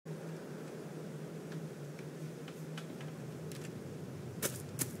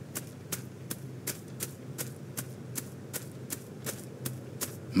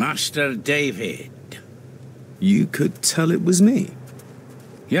Master David. You could tell it was me.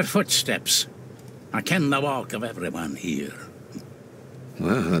 Your footsteps. I ken the walk of everyone here.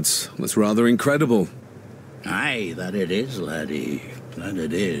 Well, that's rather incredible. Aye, that it is, laddie. That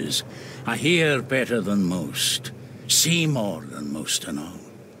it is. I hear better than most. See more than most and all.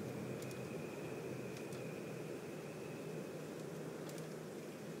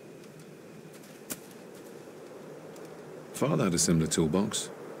 Father had a similar toolbox,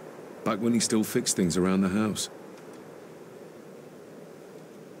 back when he still fixed things around the house.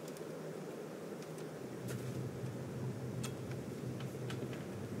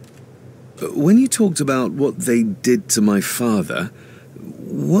 When you talked about what they did to my father,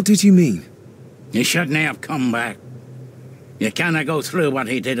 what did you mean? You shouldn't have come back. You canna go through what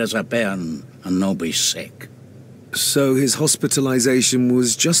he did as a bairn and no be sick. So his hospitalization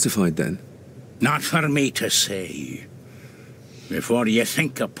was justified then? Not for me to say. Before you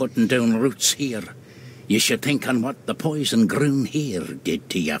think of putting down roots here, you should think on what the poison grown here did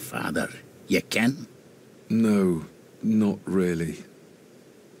to your father. You ken? No, not really.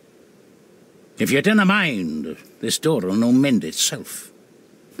 If you dinna mind, this door'll no mend itself.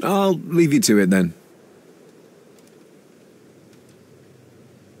 I'll leave you to it then.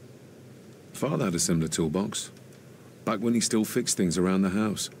 Father had a similar toolbox, back when he still fixed things around the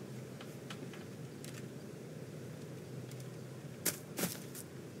house.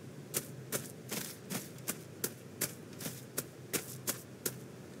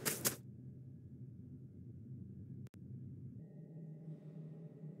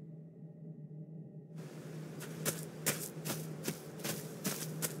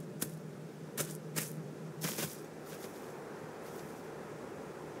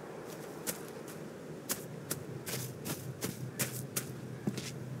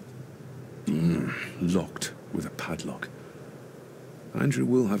 Locked with a padlock. Andrew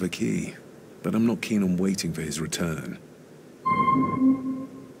will have a key, but I'm not keen on waiting for his return.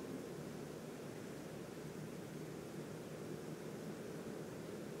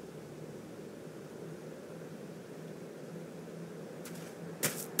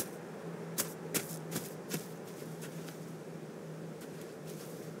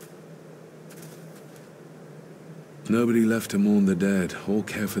 Nobody left to mourn the dead or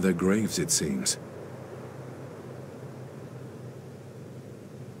care for their graves, it seems.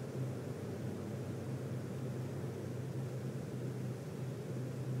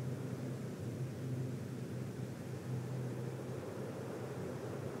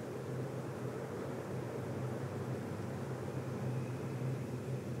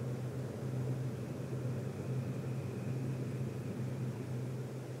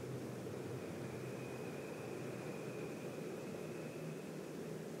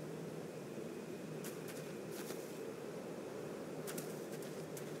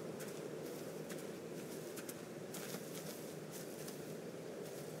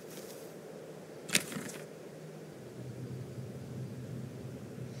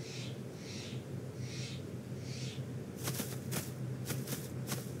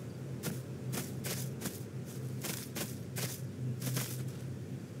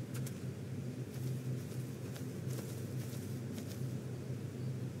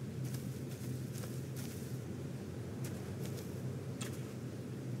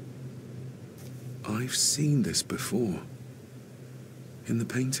 I've seen this before. In the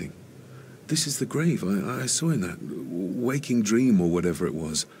painting. This is the grave I saw in that waking dream or whatever it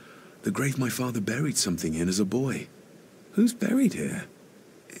was. The grave my father buried something in as a boy. Who's buried here?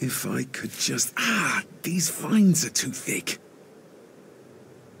 If I could just... these vines are too thick.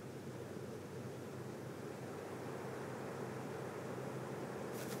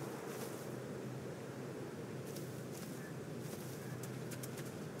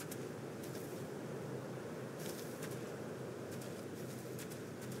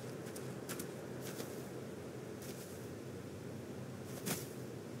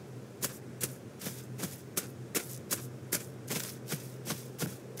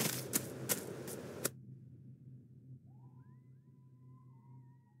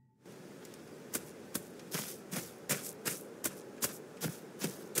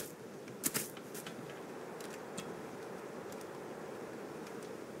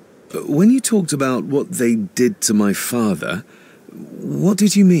 When you talked about what they did to my father, what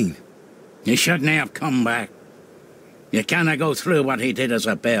did you mean? You shouldn't have come back. You canna go through what he did as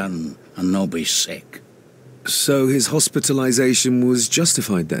a bairn and no be sick. So his hospitalization was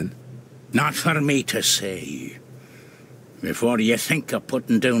justified then? Not for me to say. Before you think of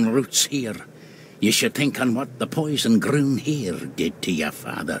putting down roots here, you should think on what the poison grown here did to your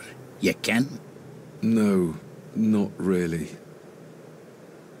father. You ken? No, not really.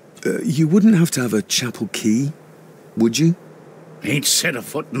 You wouldn't have to have a chapel key, would you? Ain't set a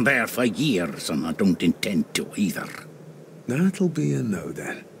foot in there for years, and I don't intend to either. That'll be a no,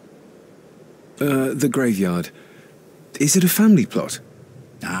 then. The graveyard. Is it a family plot?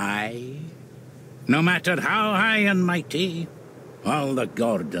 Aye. No matter how high and mighty, all the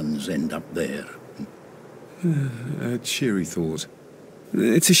Gordons end up there. A cheery thought.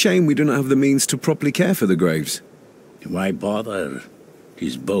 It's a shame we don't have the means to properly care for the graves. Why bother?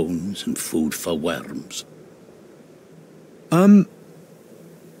 His bones and food for worms.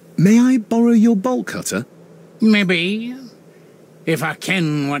 May I borrow your bolt cutter? Maybe. If I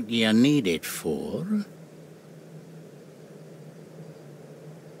ken what you need it for.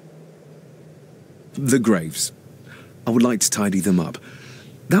 The graves. I would like to tidy them up.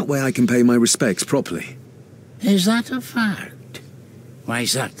 That way I can pay my respects properly. Is that a fact?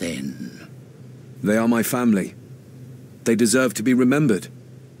 Why's that then? They are my family. They deserve to be remembered.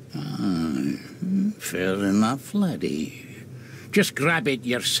 Ah, fair enough, laddie. Just grab it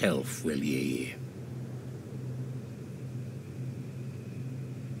yourself, will ye?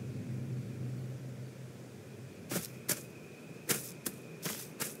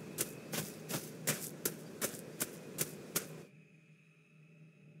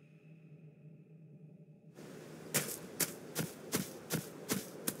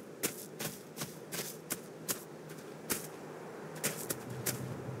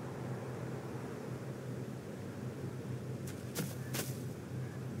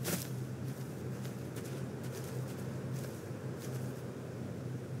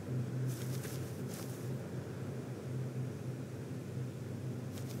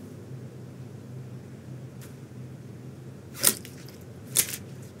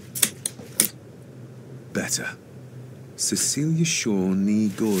 Better. Cecilia Shaw Nee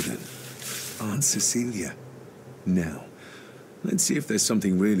Gordon. Aunt Cecilia. Now, let's see if there's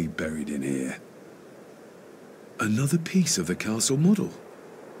something really buried in here. Another piece of the castle model.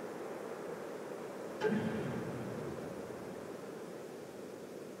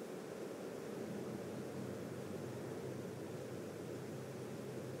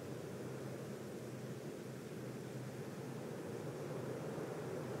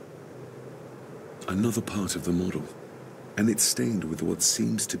 Another part of the model, and it's stained with what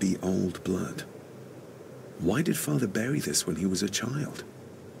seems to be old blood. Why did Father bury this when he was a child?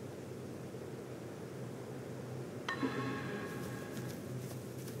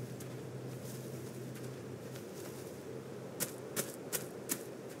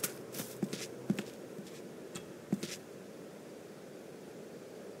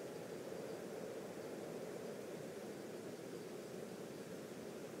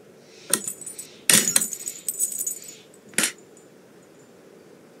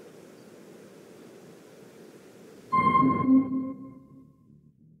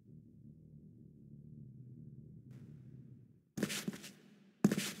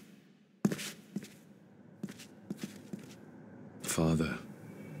 Father,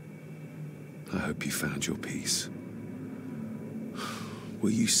 I hope you found your peace. Were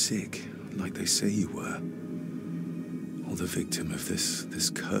you sick, like they say you were? Or the victim of this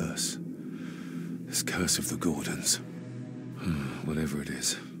curse? This curse of the Gordons? Whatever it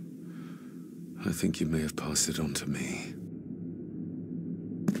is, I think you may have passed it on to me.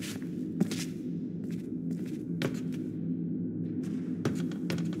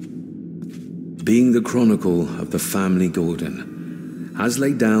 Being the chronicle of the family Gordon, as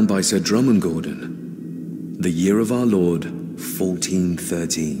laid down by Sir Drummond Gordon, the year of our Lord,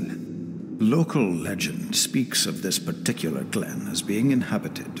 1413. Local legend speaks of this particular glen as being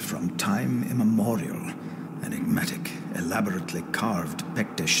inhabited from time immemorial. Enigmatic, elaborately carved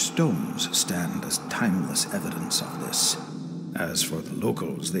Pictish stones stand as timeless evidence of this. As for the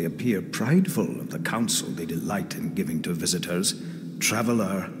locals, they appear prideful of the counsel they delight in giving to visitors.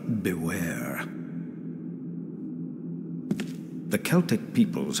 Traveler, beware. The Celtic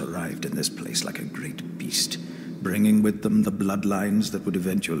peoples arrived in this place like a great beast, bringing with them the bloodlines that would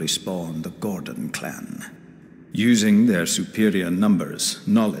eventually spawn the Gordon clan. Using their superior numbers,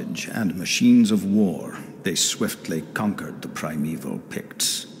 knowledge, and machines of war, they swiftly conquered the primeval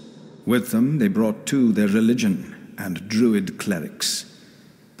Picts. With them, they brought too their religion and druid clerics.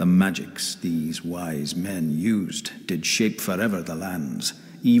 The magics these wise men used did shape forever the lands,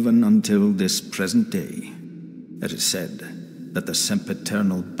 even until this present day. It is said that the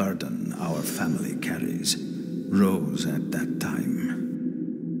sempiternal burden our family carries rose at that time.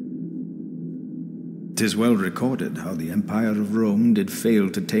 'Tis well recorded how the Empire of Rome did fail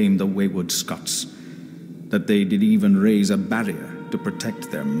to tame the wayward Scots, that they did even raise a barrier to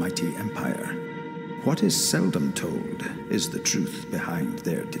protect their mighty empire. What is seldom told is the truth behind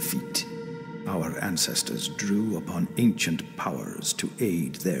their defeat. Our ancestors drew upon ancient powers to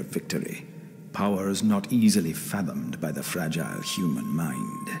aid their victory, powers not easily fathomed by the fragile human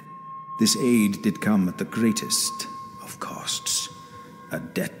mind. This aid did come at the greatest of costs, a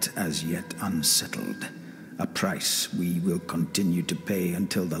debt as yet unsettled, a price we will continue to pay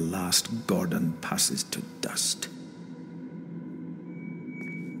until the last Gordon passes to dust.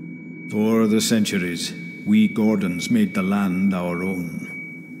 For the centuries, we Gordons made the land our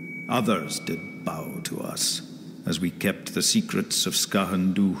own. Others did bow to us, as we kept the secrets of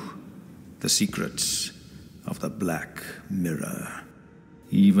Skahandu, the secrets of the Black Mirror.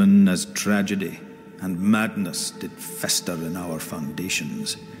 Even as tragedy and madness did fester in our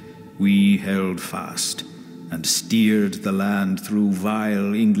foundations, we held fast and steered the land through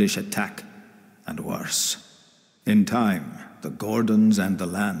vile English attack and worse. In time, the Gordons and the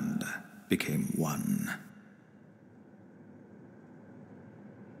land became one.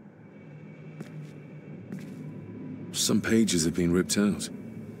 Some pages have been ripped out.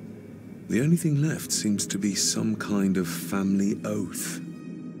 The only thing left seems to be some kind of family oath.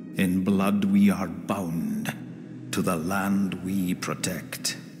 In blood we are bound to the land we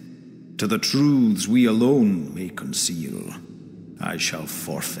protect, to the truths we alone may conceal. I shall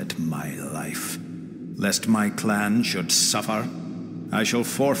forfeit my life, lest my clan should suffer. I shall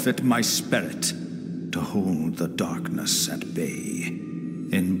forfeit my spirit to hold the darkness at bay.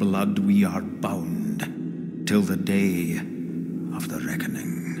 In blood we are bound till the day of the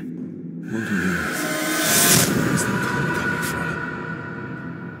reckoning. What on earth? Where is the call coming from?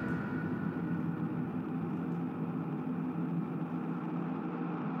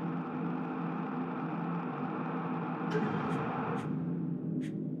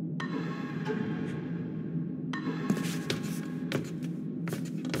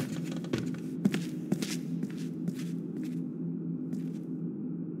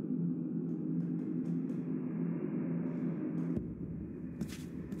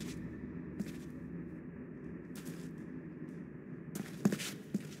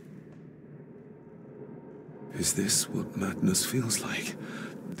 Is this what madness feels like?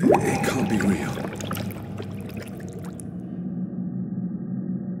 It can't be real.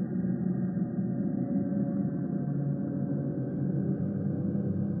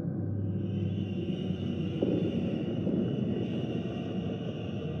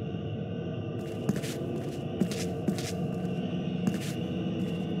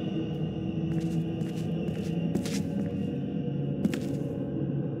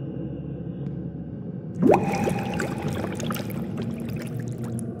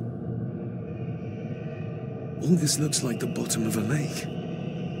 All this looks like the bottom of a lake.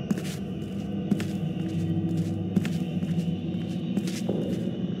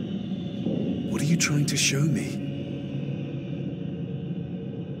 What are you trying to show me?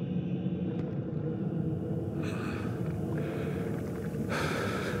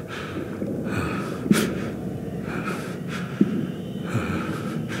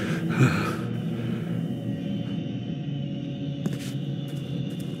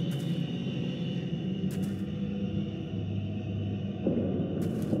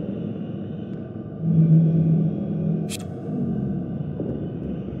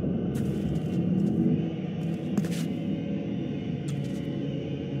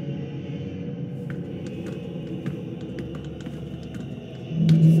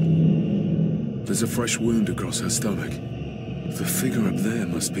 There's a fresh wound across her stomach. The figure up there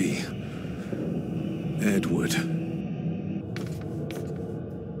must be Edward.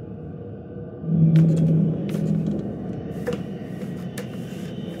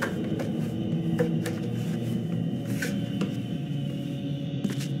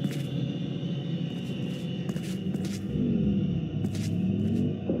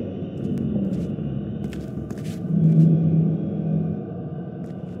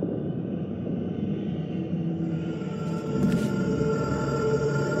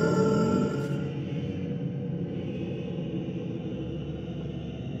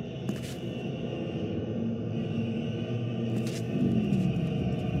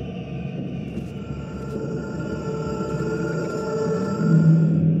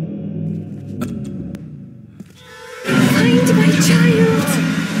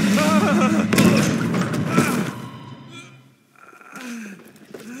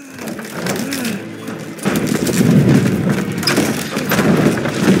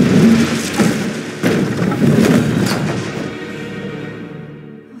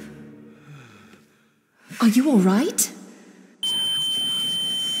 Are you all right?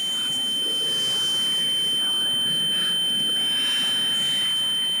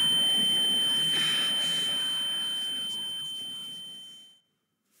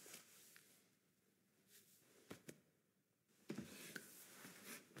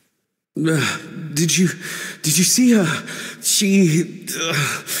 Did you see her? She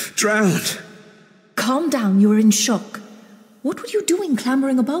drowned. Calm down, you're in shock. What were you doing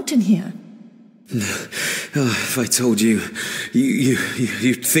clambering about in here? If I told you,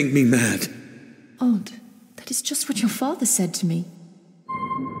 you'd think me mad. Odd. That is just what your father said to me.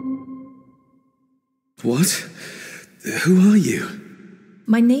 What? Who are you?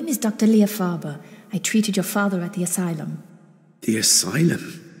 My name is Dr. Leah Farber. I treated your father at the asylum. The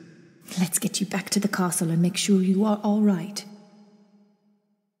asylum? Let's get you back to the castle and make sure you are all right.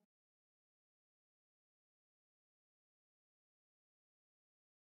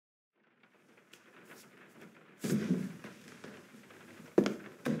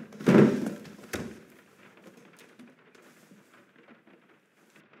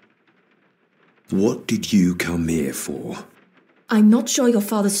 What did you come here for? I'm not sure your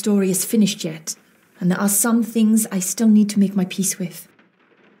father's story is finished yet, and there are some things I still need to make my peace with.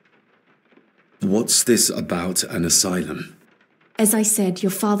 What's this about an asylum? As I said,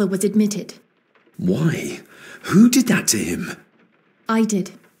 your father was admitted. Why? Who did that to him? I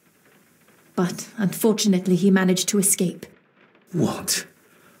did. But unfortunately, he managed to escape. What?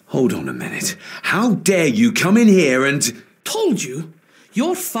 Hold on a minute. How dare you come in here and... Told you?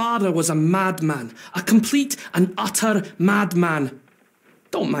 Your father was a madman. A complete and utter madman.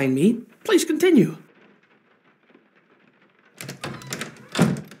 Don't mind me. Please continue.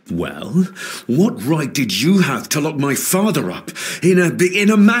 Well, what right did you have to lock my father up in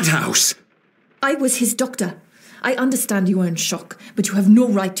a madhouse? I was his doctor. I understand you are in shock, but you have no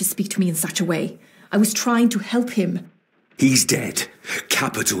right to speak to me in such a way. I was trying to help him. He's dead.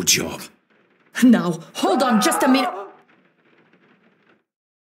 Capital job. Now, hold on just a minute.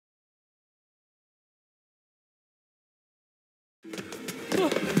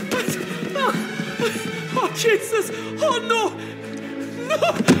 Oh, Jesus! Oh, no!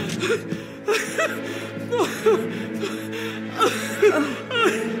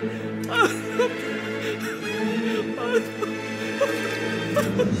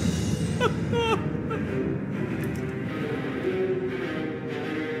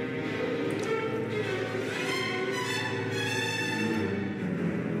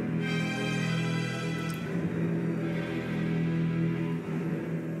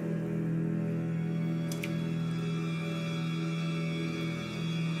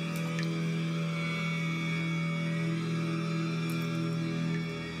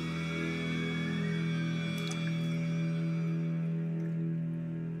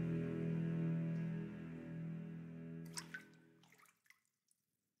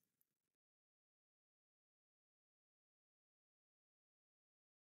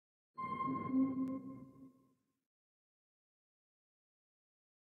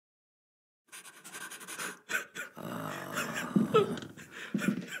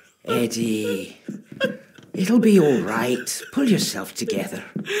 Eddie, it'll be all right. Pull yourself together.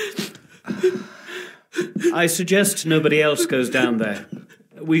 I suggest nobody else goes down there.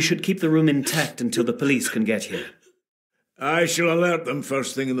 We should keep the room intact until the police can get here. I shall alert them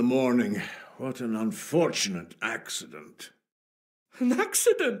first thing in the morning. What an unfortunate accident. An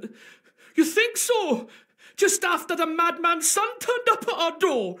accident? You think so? Just after the madman's son turned up at our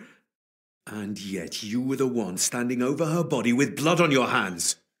door. And yet you were the one standing over her body with blood on your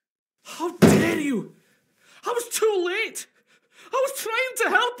hands. How dare you? I was too late. I was trying to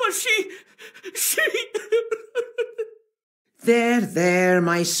help her. She... There,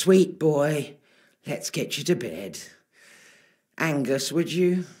 my sweet boy. Let's get you to bed. Angus, would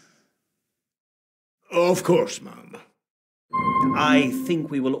you? Of course, ma'am. I think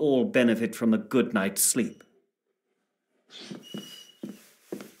we will all benefit from a good night's sleep.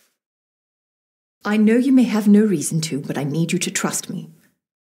 I know you may have no reason to, but I need you to trust me.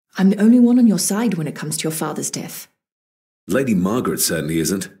 I'm the only one on your side when it comes to your father's death. Lady Margaret certainly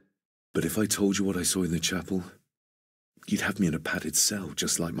isn't. But if I told you what I saw in the chapel, you'd have me in a padded cell,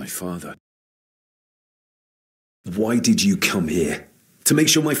 just like my father. Why did you come here? To make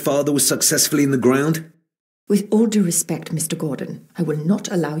sure my father was successfully in the ground? With all due respect, Mr. Gordon, I will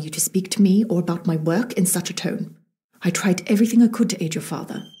not allow you to speak to me or about my work in such a tone. I tried everything I could to aid your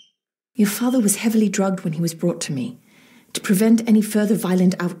father. Your father was heavily drugged when he was brought to me, to prevent any further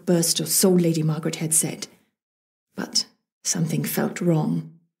violent outburst, or so Lady Margaret had said. But something felt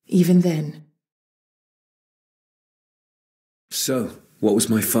wrong, even then. So, what was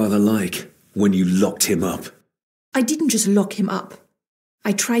my father like when you locked him up? I didn't just lock him up.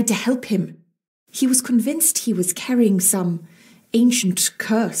 I tried to help him. He was convinced he was carrying some ancient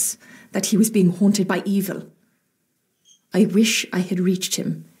curse, that he was being haunted by evil. I wish I had reached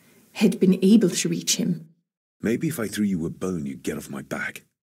him, had been able to reach him. Maybe if I threw you a bone, you'd get off my back.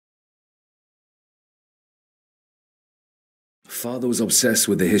 Father was obsessed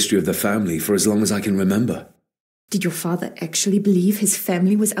with the history of the family for as long as I can remember. Did your father actually believe his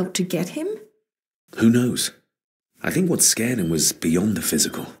family was out to get him? Who knows? I think what scared him was beyond the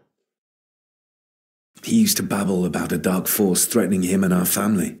physical. He used to babble about a dark force threatening him and our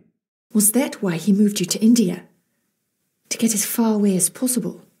family. Was that why he moved you to India? To get as far away as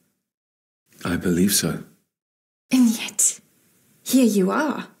possible? I believe so. And yet, here you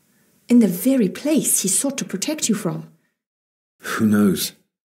are, in the very place he sought to protect you from. Who knows?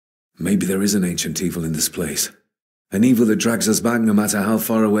 Maybe there is an ancient evil in this place. An evil that drags us back no matter how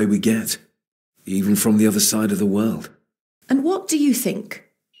far away we get. Even from the other side of the world. And what do you think?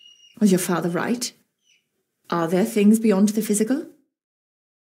 Was your father right? Are there things beyond the physical?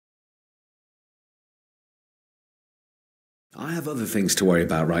 I have other things to worry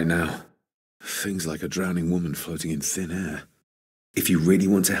about right now. Things like a drowning woman floating in thin air. If you really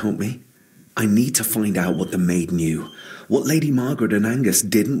want to help me, I need to find out what the maid knew. What Lady Margaret and Angus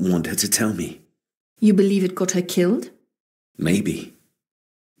didn't want her to tell me. You believe it got her killed? Maybe.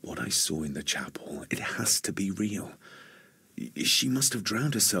 What I saw in the chapel, it has to be real. She must have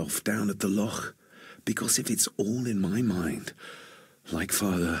drowned herself down at the loch. Because if it's all in my mind, like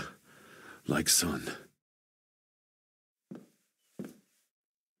father, like son.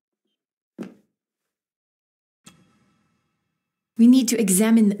 We need to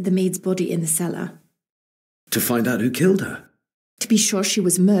examine the maid's body in the cellar. To find out who killed her? To be sure she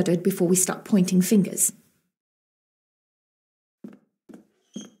was murdered before we start pointing fingers.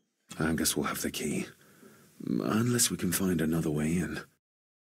 Angus will have the key. Unless we can find another way in.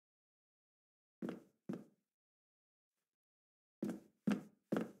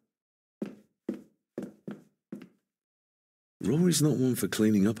 Rory's not one for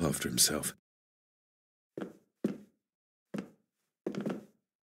cleaning up after himself.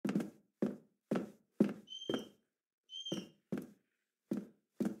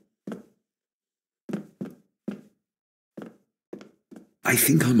 I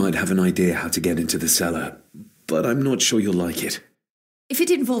think I might have an idea how to get into the cellar, but I'm not sure you'll like it. If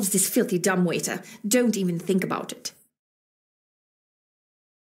it involves this filthy dumbwaiter, don't even think about it.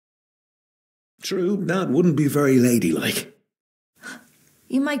 True, that wouldn't be very ladylike.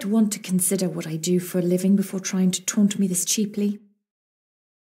 You might want to consider what I do for a living before trying to taunt me this cheaply.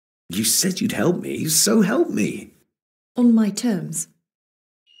 You said you'd help me, so help me. On my terms.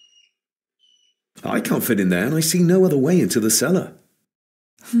 I can't fit in there, and I see no other way into the cellar.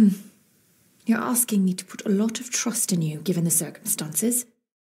 You're asking me to put a lot of trust in you, given the circumstances.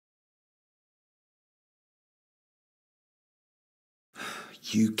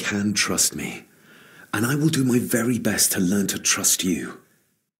 You can trust me, and I will do my very best to learn to trust you.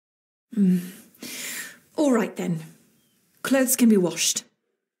 All right, then. Clothes can be washed.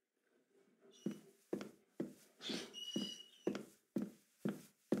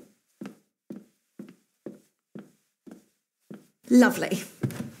 Lovely.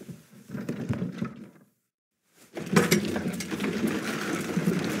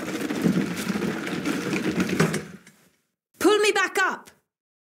 Pull me back up!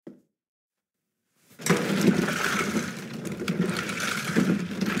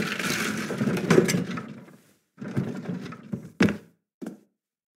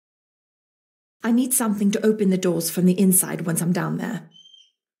 I need something to open the doors from the inside once I'm down there.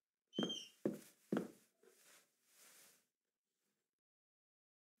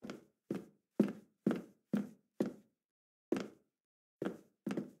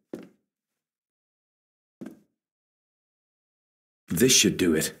 This should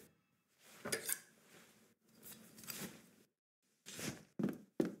do it.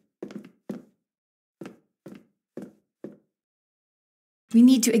 We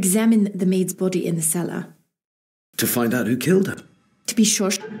need to examine the maid's body in the cellar. To find out who killed her? To be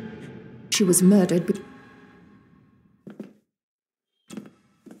sure she was murdered.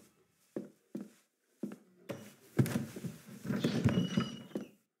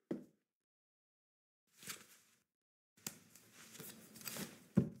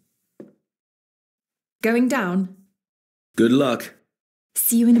 Going down? Good luck.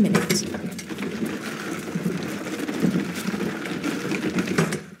 See you in a minute.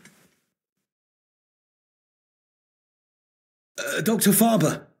 Dr.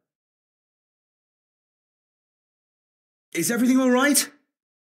 Farber. Is everything all right?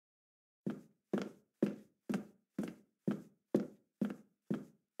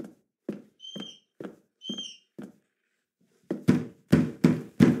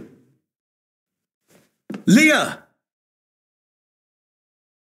 Leah!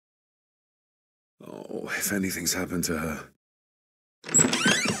 Oh, if anything's happened to her.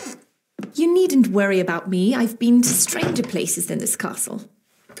 You need needn't worry about me. I've been to stranger places than this castle.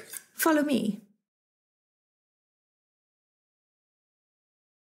 Follow me.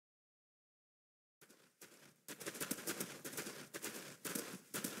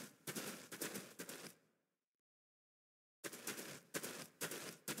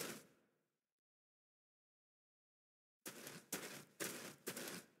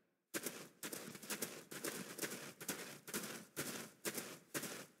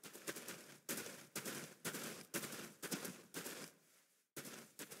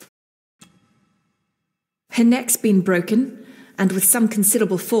 Her neck's been broken, and with some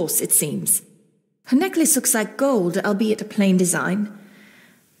considerable force, it seems. Her necklace looks like gold, albeit a plain design,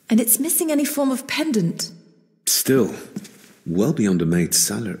 and it's missing any form of pendant. Still, well beyond a maid's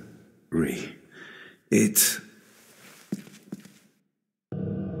salary. It...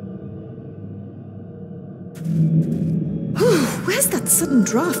 Where's that sudden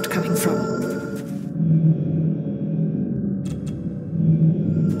draft coming from?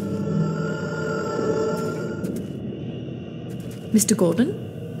 Mr.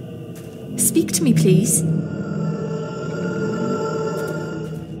 Gordon? Speak to me, please.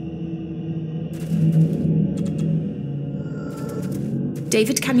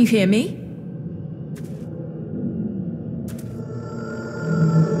 David, can you hear me?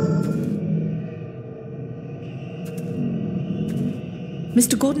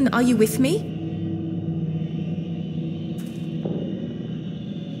 Mr. Gordon, are you with me?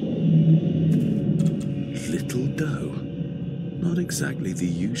 Little doe. Not exactly the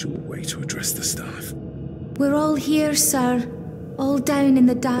usual way to address the staff. We're all here, sir. All down in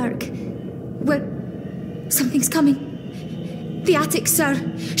the dark. Something's coming. The attic, sir.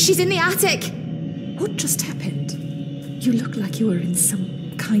 She's in the attic. What just happened? You look like you were in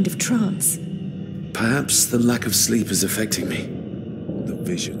some kind of trance. Perhaps the lack of sleep is affecting me. The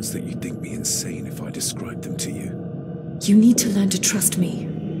visions that you'd think me insane if I described them to you. You need to learn to trust me.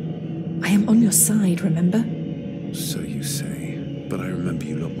 I am on your side, remember? So you say. But I remember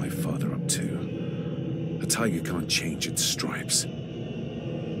you locked my father up too. A tiger can't change its stripes.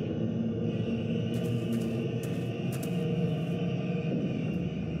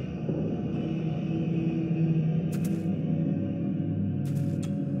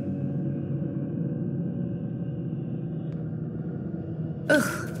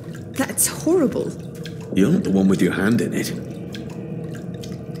 Ugh, that's horrible. You're not the one with your hand in it.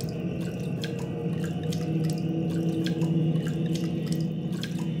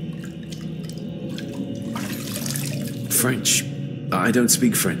 French. I don't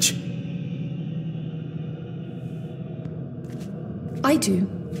speak French. I do.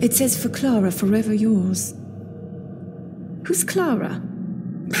 It says for Clara, forever yours. Who's Clara?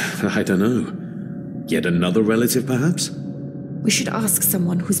 I don't know. Yet another relative, perhaps? We should ask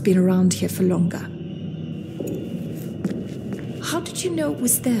someone who's been around here for longer. How did you know it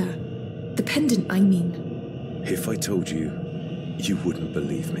was there? The pendant, I mean. If I told you, you wouldn't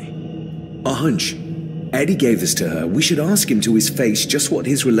believe me. A hunch. Eddie gave this to her. We should ask him to his face just what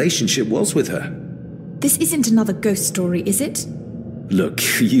his relationship was with her. This isn't another ghost story, is it? Look,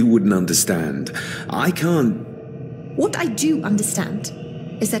 you wouldn't understand. I can't... What I do understand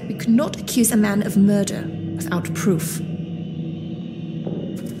is that we could not accuse a man of murder without proof.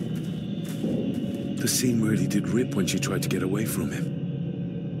 The scene really did rip when she tried to get away from him.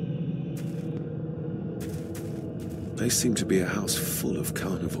 They seem to be a house full of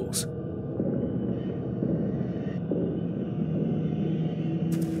carnivores.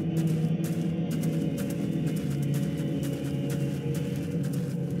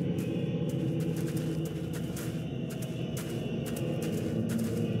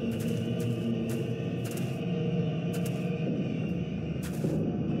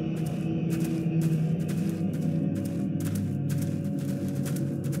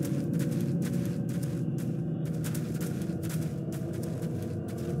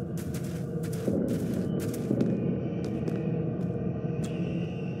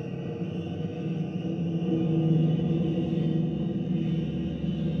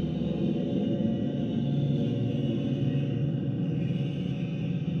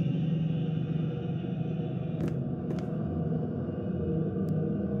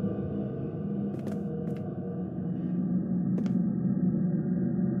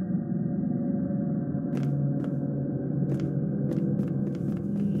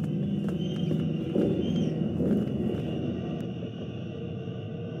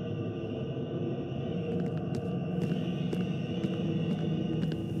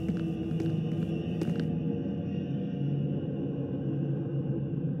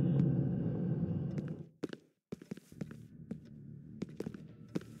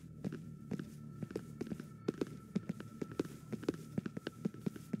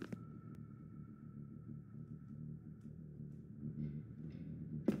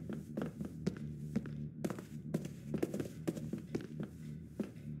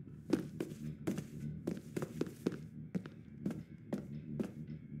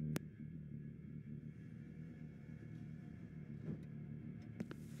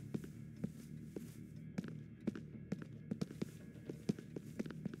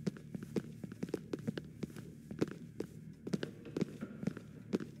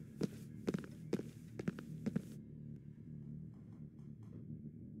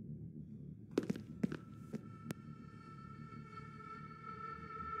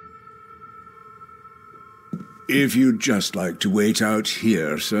 If you'd just like to wait out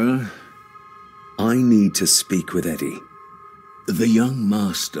here, sir. I need to speak with Eddie. The young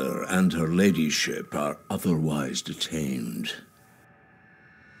master and her ladyship are otherwise detained.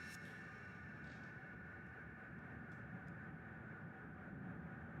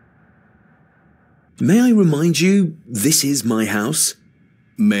 May I remind you, this is my house?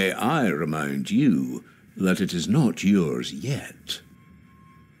 May I remind you that it is not yours yet?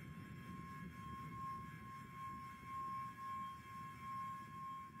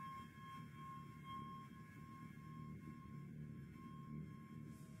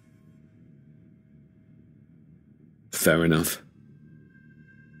 Fair enough.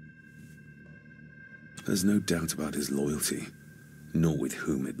 There's no doubt about his loyalty, nor with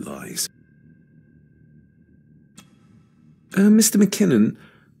whom it lies. Mr. McKinnon,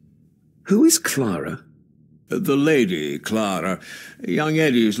 who is Clara? The lady, Clara, young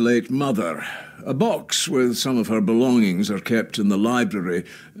Eddie's late mother. A box with some of her belongings are kept in the library,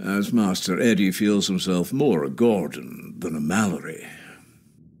 as Master Eddie feels himself more a Gordon than a Mallory.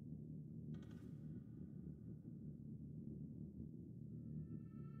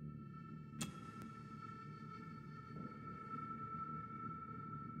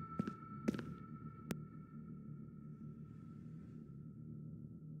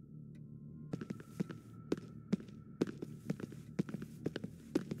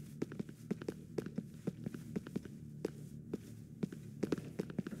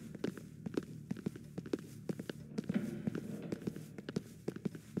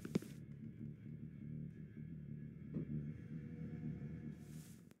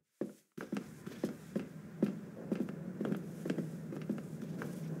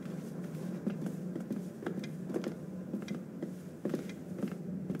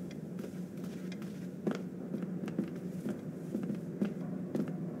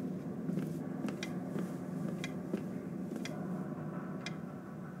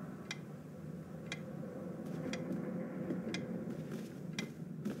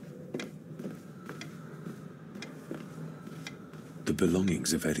 The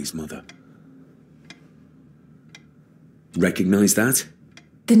belongings of Eddie's mother. Recognize that?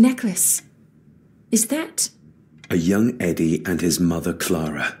 The necklace. Is that... A young Eddie and his mother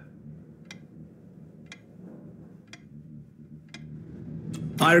Clara.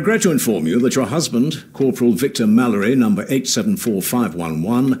 I regret to inform you that your husband, Corporal Victor Mallory, number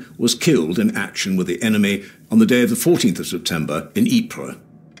 874511, was killed in action with the enemy on the day of the 14th of September in Ypres.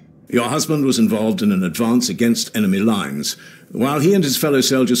 Your husband was involved in an advance against enemy lines. While he and his fellow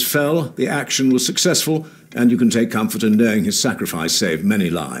soldiers fell, the action was successful, and you can take comfort in knowing his sacrifice saved many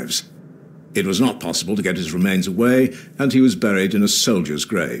lives. It was not possible to get his remains away, and he was buried in a soldier's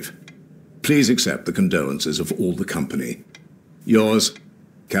grave. Please accept the condolences of all the company. Yours,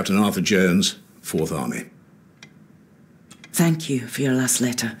 Captain Arthur Jones, 4th Army. Thank you for your last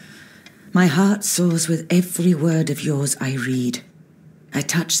letter. My heart soars with every word of yours I read. I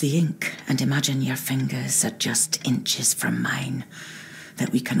touch the ink and imagine your fingers are just inches from mine,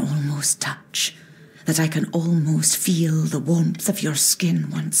 that we can almost touch, that I can almost feel the warmth of your skin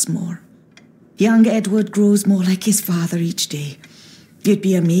once more. Young Edward grows more like his father each day. You'd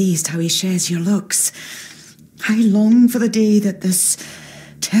be amazed how he shares your looks. I long for the day that this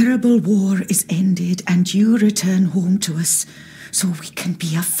terrible war is ended and you return home to us so we can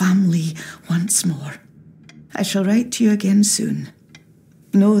be a family once more. I shall write to you again soon.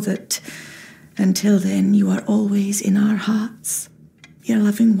 Know that until then you are always in our hearts. Your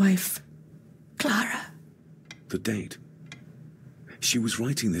loving wife, Clara. The date. She was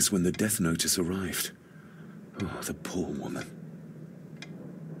writing this when the death notice arrived. Oh, the poor woman.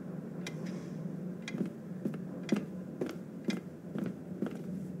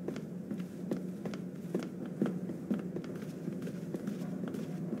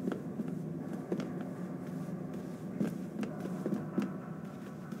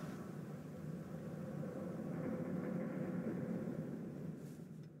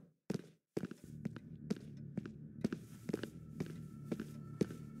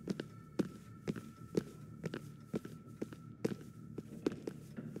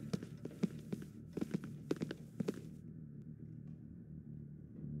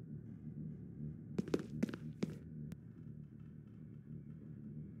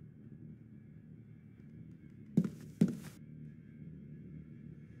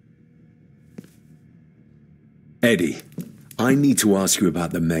 Eddie, I need to ask you about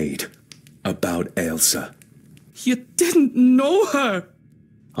the maid. About Ailsa. You didn't know her!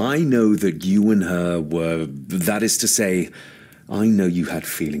 I know that you and her were... That is to say, I know you had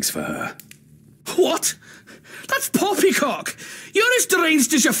feelings for her. What? That's poppycock! You're as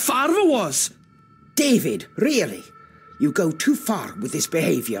deranged as your father was! David, really? You go too far with this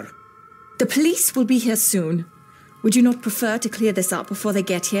behavior. The police will be here soon. Would you not prefer to clear this up before they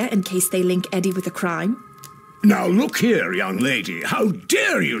get here in case they link Eddie with a crime? Now look here, young lady. How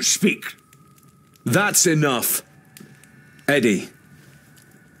dare you speak? That's enough. Eddie.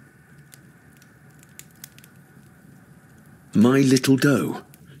 My little doe.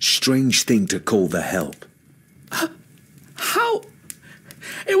 Strange thing to call the help. How?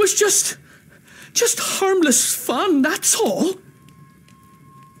 It was just harmless fun, that's all.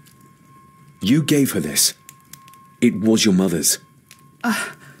 You gave her this. It was your mother's.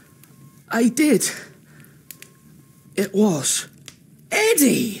 I did. It was.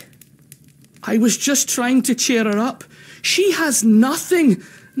 Eddie! I was just trying to cheer her up. She has nothing,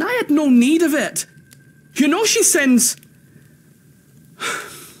 and I had no need of it. You know she sends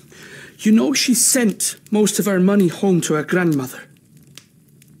most of her money home to her grandmother.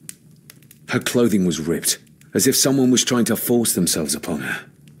 Her clothing was ripped, as if someone was trying to force themselves upon her.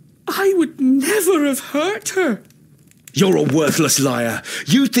 I would never have hurt her. You're a worthless liar.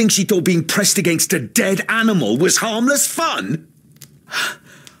 You think she thought being pressed against a dead animal was harmless fun?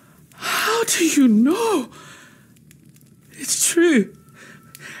 How do you know? It's true.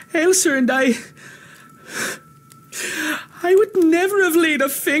 Elsa and I would never have laid a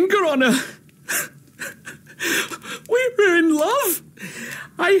finger on her. We were in love.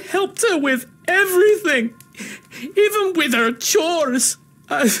 I helped her with everything, even with her chores.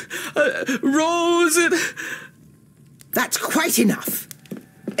 Rose and... That's quite enough.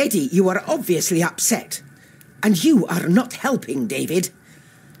 Eddie, you are obviously upset. And you are not helping, David.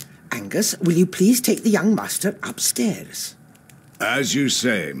 Angus, will you please take the young master upstairs? As you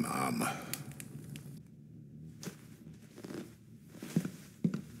say, ma'am.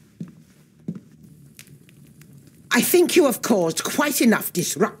 I think you have caused quite enough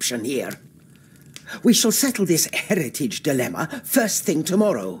disruption here. We shall settle this heritage dilemma first thing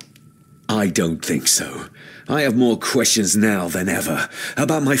tomorrow. I don't think so. I have more questions now than ever.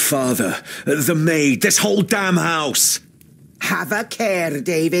 About my father, the maid, this whole damn house. Have a care,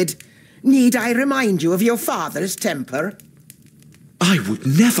 David. Need I remind you of your father's temper? I would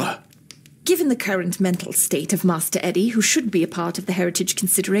never. Given the current mental state of Master Eddie, who should be a part of the heritage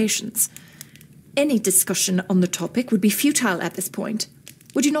considerations, any discussion on the topic would be futile at this point.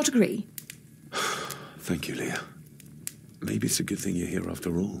 Would you not agree? Thank you, Leah. Maybe it's a good thing you're here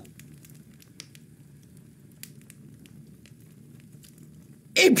after all.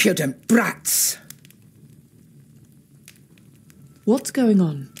 Impudent brats! What's going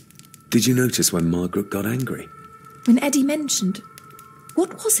on? Did you notice when Margaret got angry? When Eddie mentioned...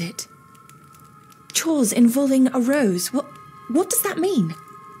 What was it? Chores involving a rose. What does that mean?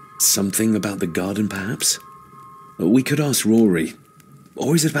 Something about the garden, perhaps? We could ask Rory.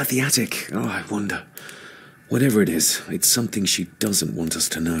 Or is it about the attic? Oh, I wonder. Whatever it is, it's something she doesn't want us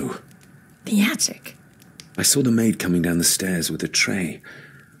to know. The attic? I saw the maid coming down the stairs with a tray.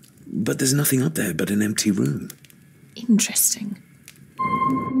 But there's nothing up there but an empty room. Interesting.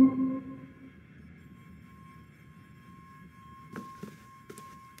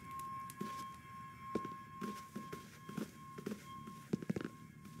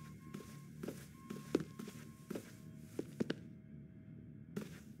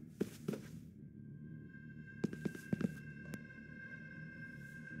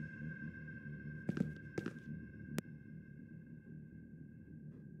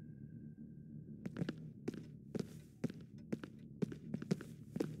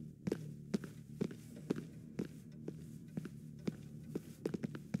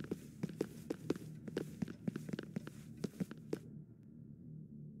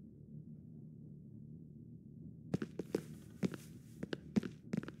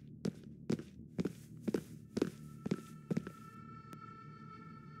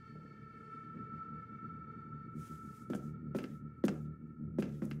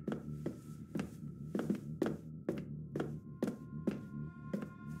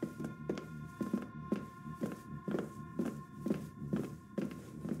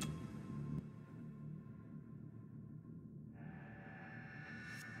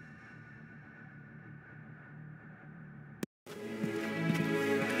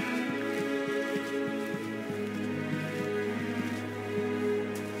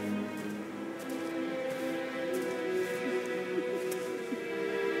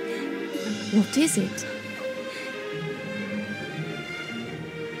 What is it?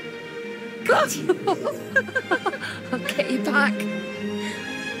 I'll get you back.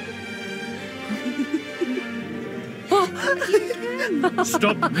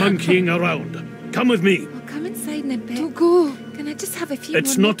 Stop monkeying around. Come with me. I'll come inside in a bit. Don't go. Can I just have a few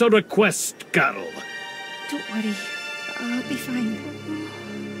It's not a request. girl. Don't worry. I'll be fine.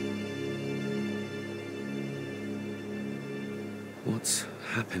 What's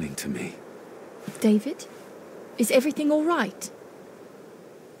happening to me? David? Is everything all right?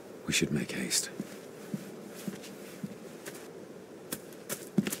 We should make haste.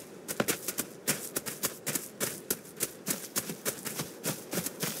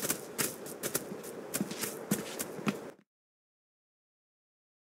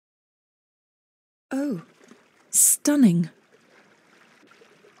 Oh, stunning.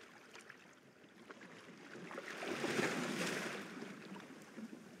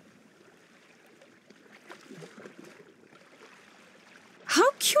 How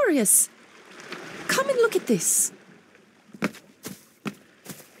curious. Come and look at this.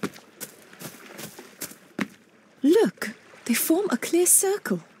 Look, they form a clear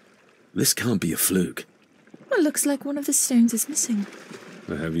circle. This can't be a fluke. Well, looks like one of the stones is missing.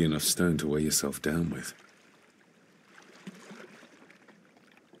 A heavy enough stone to weigh yourself down with.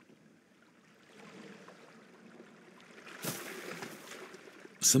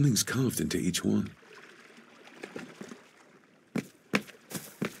 Something's carved into each one.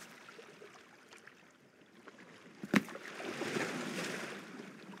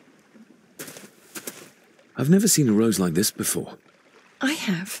 I've never seen a rose like this before. I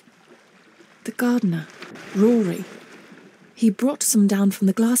have. The gardener, Rory. He brought some down from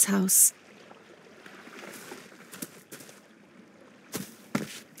the glass house.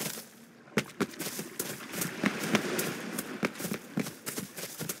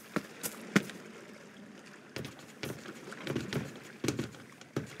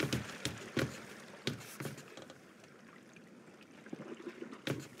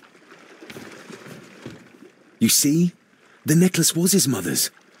 You see? The necklace was his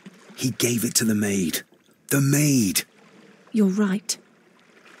mother's. He gave it to the maid. The maid! You're right.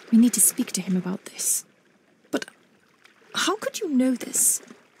 We need to speak to him about this. But how could you know this?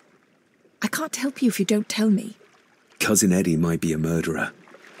 I can't help you if you don't tell me. Cousin Eddie might be a murderer.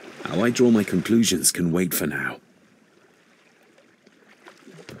 How I draw my conclusions can wait for now.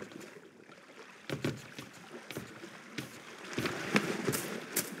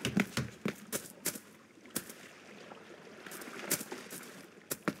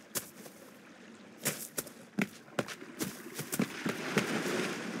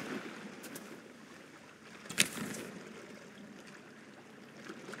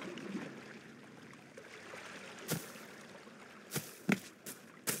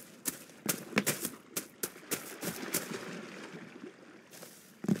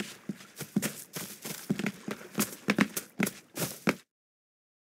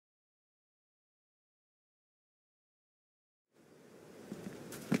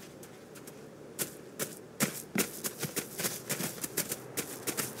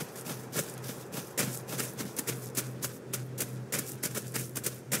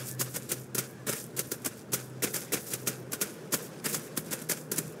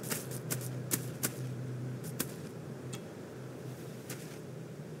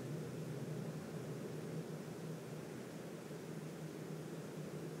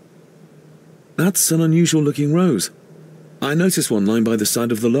 That's an unusual-looking rose. I noticed one lying by the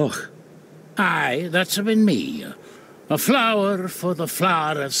side of the loch. Aye, that's been me. A flower for the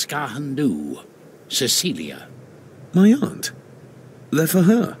flower of Scahandoo, Cecilia. My aunt? They're for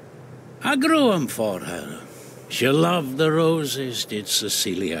her? I grew 'em for her. She loved the roses, did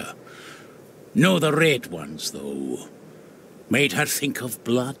Cecilia. No the red ones, though. Made her think of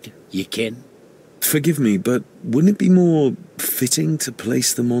blood, ye ken. Forgive me, but wouldn't it be more fitting to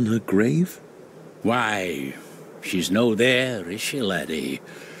place them on her grave? Why, she's no there, is she, laddie?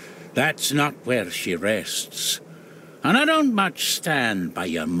 That's not where she rests. And I don't much stand by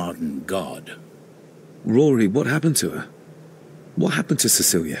your modern god. Rory, what happened to her? What happened to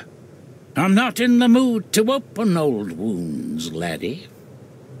Cecilia? I'm not in the mood to open old wounds, laddie.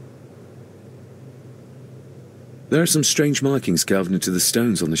 There are some strange markings carved into the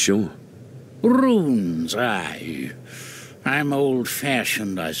stones on the shore. Runes, aye. I'm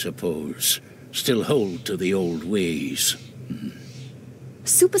old-fashioned, I suppose. Still hold to the old ways.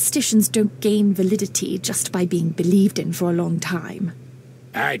 Superstitions don't gain validity just by being believed in for a long time.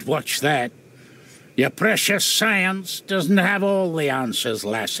 I'd watch that. Your precious science doesn't have all the answers,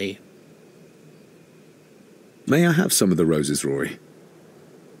 lassie. May I have some of the roses, Rory?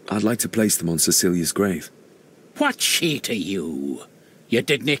 I'd like to place them on Cecilia's grave. What's she to you? You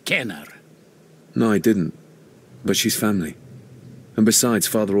didn't ken her. No, I didn't. But she's family. And besides,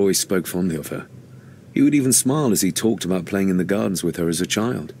 Father always spoke fondly of her. He would even smile as he talked about playing in the gardens with her as a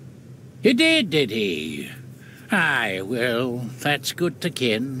child. He did he? Aye, well, that's good to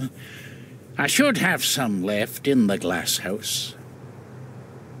ken. I should have some left in the glass house.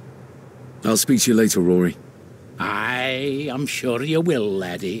 I'll speak to you later, Rory. Aye, I'm sure you will,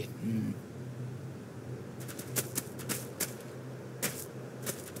 laddie.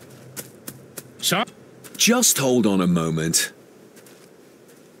 So? Just hold on a moment.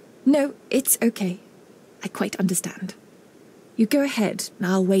 No, it's okay. I quite understand. You go ahead, and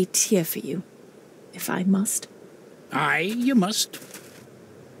I'll wait here for you, if I must. Aye, you must.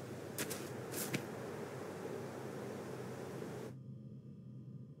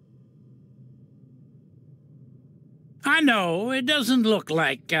 I know, it doesn't look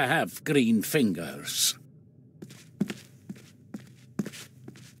like I have green fingers.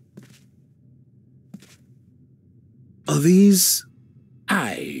 Are these...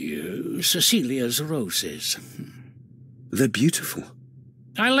 Aye, Cecilia's roses. They're beautiful.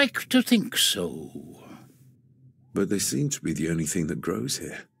 I like to think so. But they seem to be the only thing that grows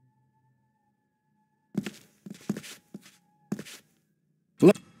here.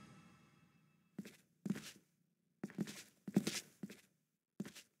 Look.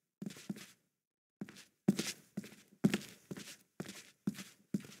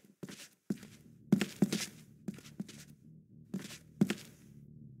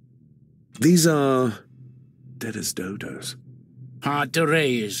 These are dead as dodos. Hard to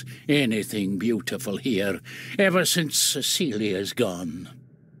raise anything beautiful here, ever since Cecilia's gone.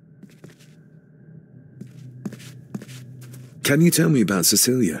 Can you tell me about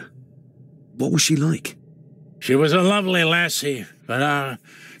Cecilia? What was she like? She was a lovely lassie, but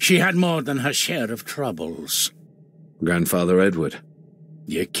she had more than her share of troubles. Grandfather Edward.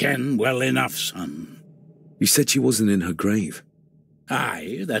 You ken well enough, son. You said she wasn't in her grave.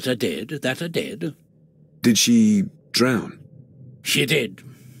 Aye, that I did. Did she drown? She did.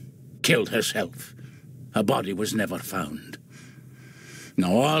 Killed herself. Her body was never found.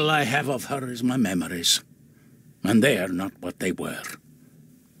 Now all I have of her is my memories. And they are not what they were.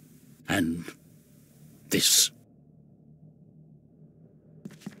 And this.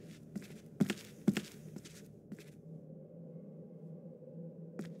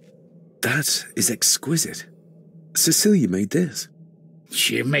 That is exquisite. Cecilia made this.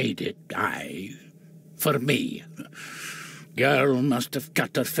 She made it, aye. For me. Girl must have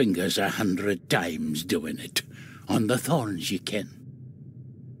cut her fingers 100 times doing it. On the thorns, ye ken.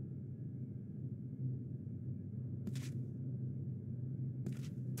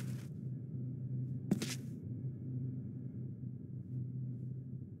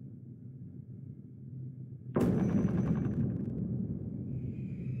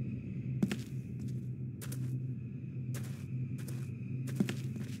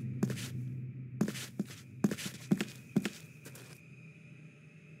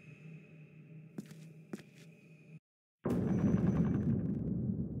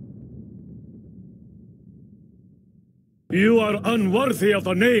 You are unworthy of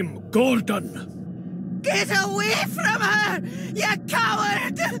the name Gordon. Get away from her, you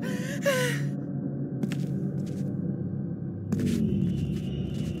coward!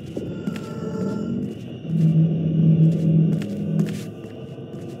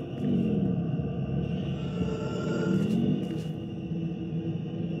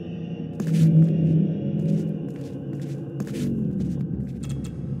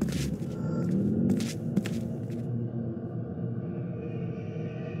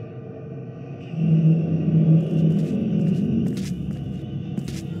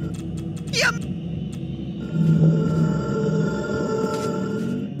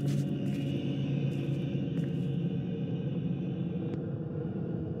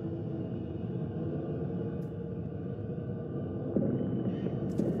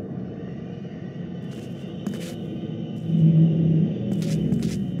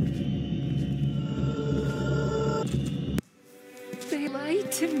 They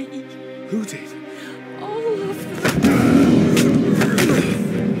lied to me. Who did? All of them.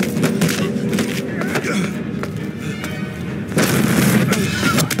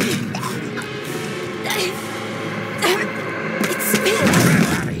 It's me.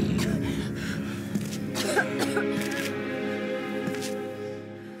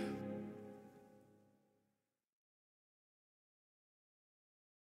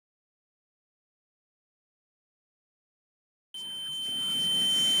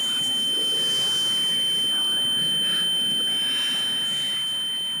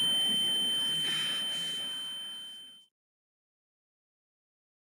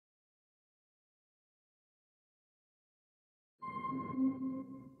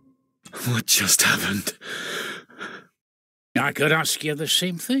 What just happened? I could ask you the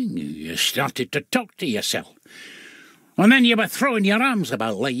same thing. You started to talk to yourself. And then you were throwing your arms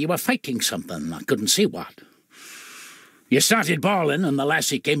about like you were fighting something. I couldn't see what. You started bawling and the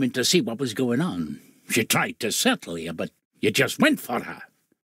lassie came in to see what was going on. She tried to settle you, but you just went for her.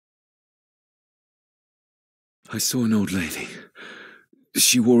 I saw an old lady.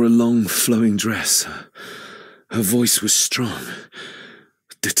 She wore a long, flowing dress. Her voice was strong,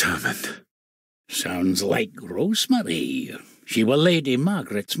 determined. Sounds like Rosemary. She was Lady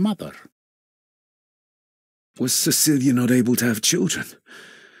Margaret's mother. Was Cecilia not able to have children?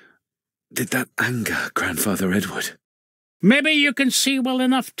 Did that anger Grandfather Edward? Maybe you can see well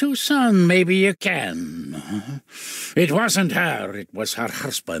enough too, son. Maybe you can. It wasn't her, it was her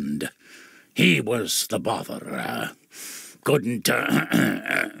husband. He was the bother. Couldn't,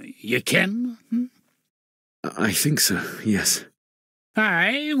 you ken? I think so, yes.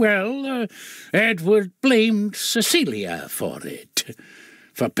 Aye, well, Edward blamed Cecilia for it,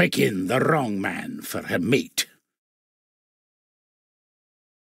 for picking the wrong man for her mate.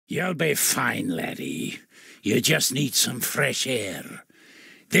 You'll be fine, laddie. You just need some fresh air.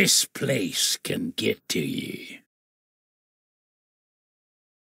 This place can get to ye.